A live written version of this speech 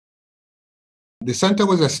The center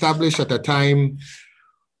was established at a time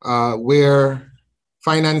where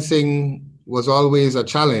financing was always a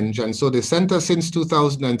challenge. And so the center since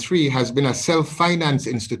 2003 has been a self-finance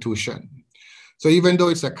institution. So even though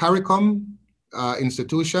it's a CARICOM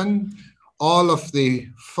institution, all of the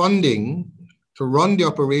funding to run the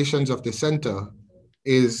operations of the center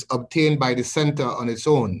is obtained by the center on its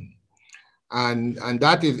own. And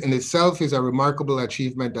that is in itself is a remarkable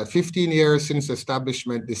achievement that 15 years since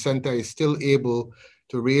establishment, the center is still able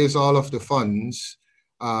to raise all of the funds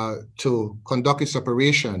to conduct its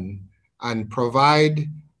operation and provide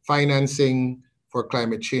financing for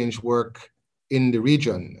climate change work in the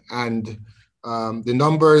region. And the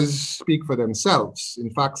numbers speak for themselves. In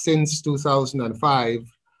fact, since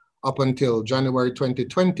 2005 up until January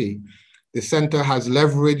 2020, the center has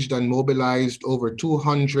leveraged and mobilized over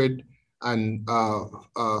 $250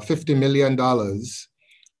 million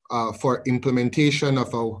for implementation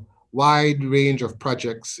of a wide range of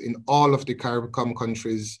projects in all of the CARICOM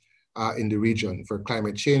countries in the region for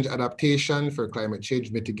climate change adaptation, for climate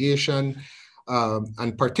change mitigation,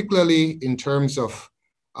 and particularly in terms of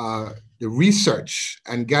the research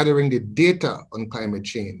and gathering the data on climate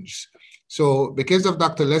change. So because of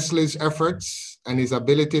Dr. Leslie's efforts and his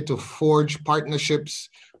ability to forge partnerships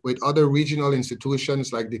with other regional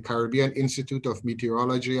institutions like the Caribbean Institute of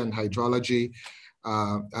Meteorology and Hydrology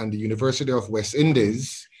and the University of West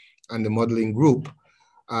Indies and the Modeling Group,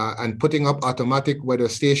 and putting up automatic weather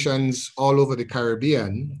stations all over the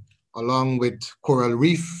Caribbean, along with coral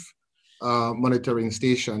reef monitoring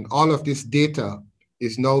station. All of this data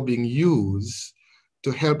is now being used to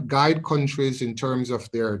help guide countries in terms of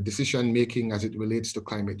their decision-making as it relates to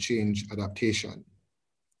climate change adaptation.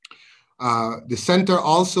 The center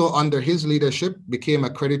also, under his leadership, became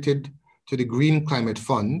accredited to the Green Climate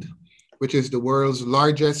Fund, which is the world's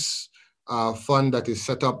largest fund that is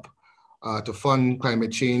set up to fund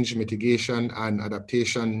climate change mitigation and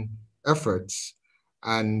adaptation efforts.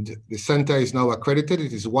 And the center is now accredited.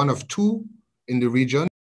 It is one of two in the region.